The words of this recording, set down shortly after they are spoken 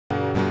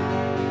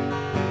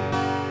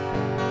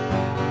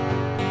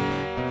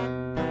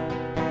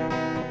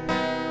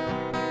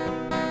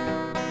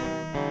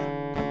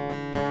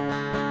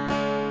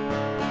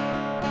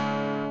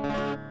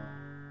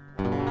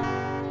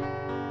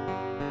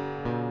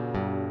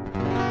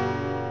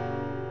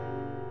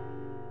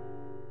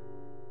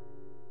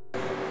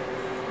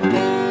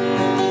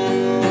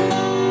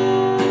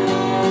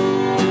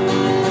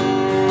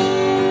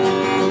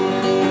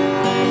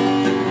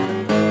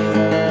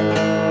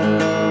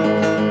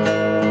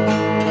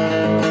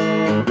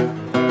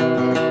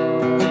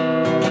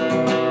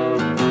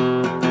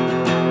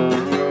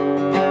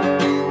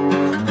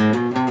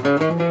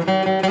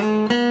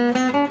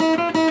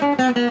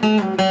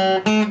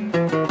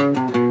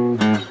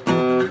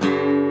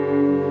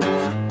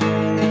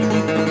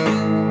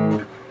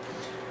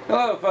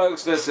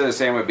folks, this is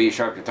Sam with B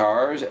Sharp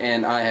Guitars,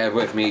 and I have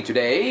with me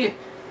today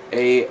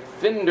a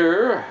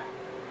Fender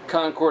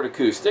Concord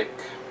acoustic.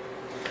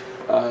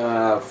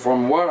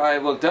 From what I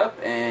looked up,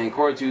 and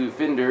according to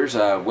Fender's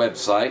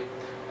website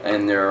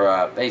and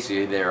their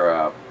basically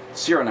their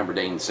serial number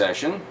dating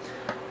session,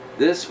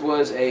 this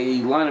was a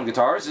line of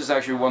guitars. This is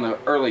actually one of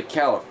the early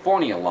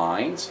California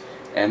lines,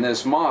 and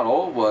this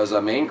model was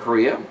made in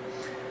Korea.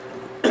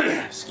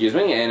 Excuse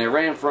me, and it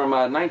ran from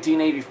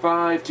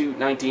 1985 to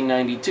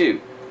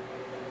 1992.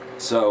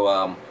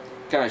 So,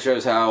 kind of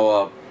shows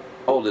how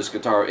old this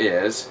guitar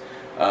is.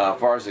 As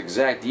far as the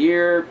exact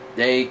year,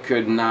 they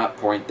could not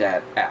point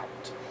that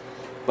out.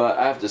 But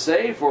I have to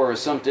say, for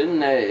something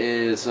that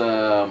is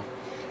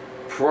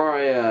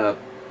probably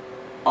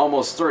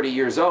almost 30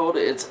 years old,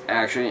 it's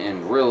actually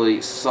in really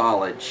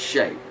solid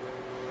shape.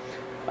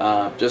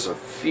 Just a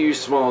few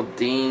small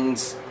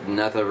dings,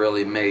 nothing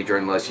really major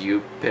unless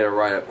you put it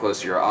right up close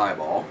to your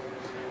eyeball.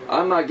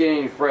 I'm not getting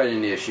any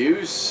fretting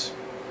issues.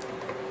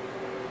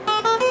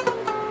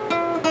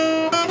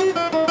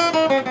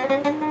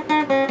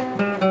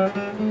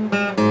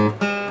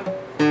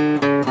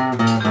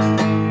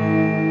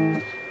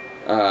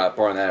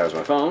 Pardon that, was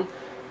my phone.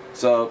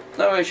 So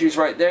no issues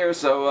right there.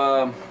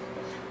 So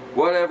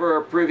whatever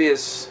a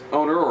previous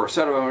owner or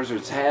set of owners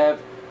would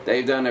have,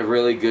 they've done a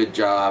really good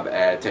job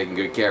at taking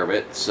good care of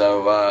it.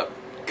 So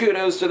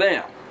kudos to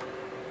them.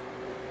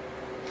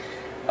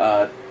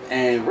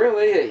 And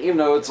really, even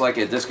though it's like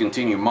a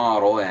discontinued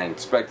model and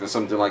expecting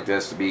something like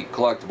this to be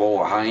collectible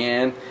or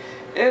high-end,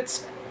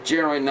 it's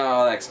generally not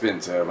all that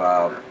expensive.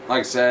 Like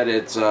I said,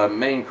 it's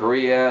made in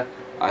Korea.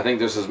 I think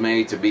this is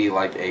made to be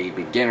like a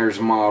beginner's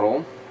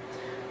model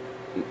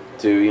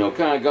to, you know,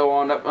 kind of go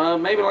on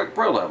up, maybe like a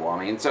pro level.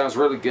 I mean, it sounds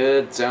really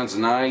good, sounds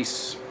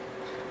nice.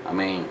 I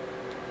mean,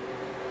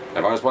 if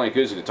I was playing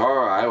acoustic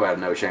guitar, I would have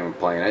no shame in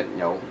playing it, you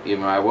know,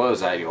 even when I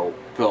was at, you know,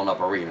 filling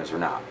up arenas or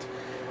not.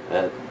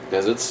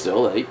 Because it's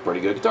still a pretty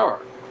good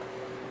guitar.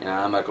 And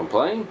I'm not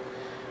complaining.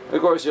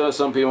 Of course, you know,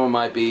 some people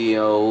might be, you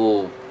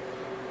know,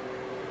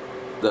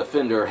 the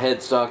Fender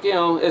headstock, you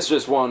know, it's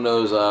just one of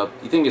those,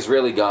 you think it's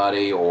really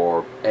gaudy,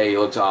 or, hey, it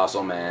looks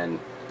awesome, and,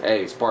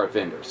 hey, it's part of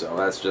Fender. So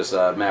that's just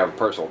a matter of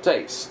personal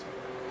taste.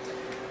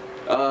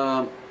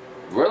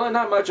 Really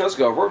not much else to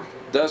go over.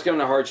 It does come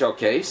in a hard shell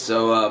case,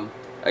 so,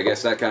 I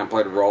guess that kind of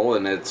played a role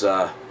in its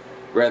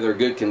rather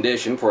good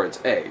condition for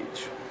its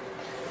age.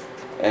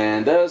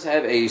 And does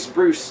have a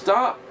spruce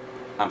top.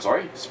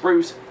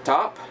 Spruce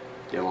top.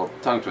 Get a little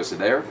tongue twisted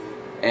there.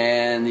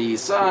 And the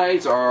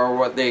sides are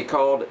what they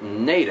called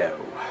NATO.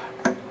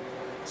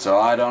 So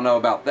I don't know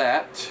about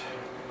that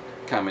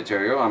kind of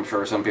material. I'm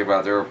sure some people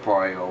out there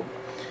probably will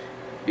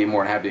be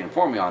more than happy to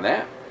inform me on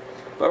that.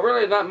 But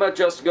really not much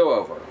else to go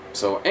over.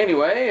 So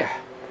anyway,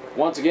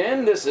 once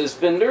again, this is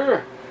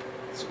Fender.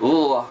 It's a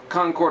little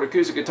Concord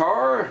acoustic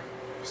guitar,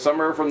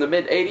 somewhere from the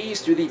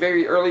mid-80s to the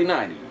very early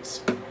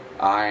 90s.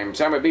 I'm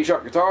Sam at B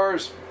Sharp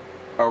Guitars,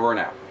 over and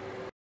out.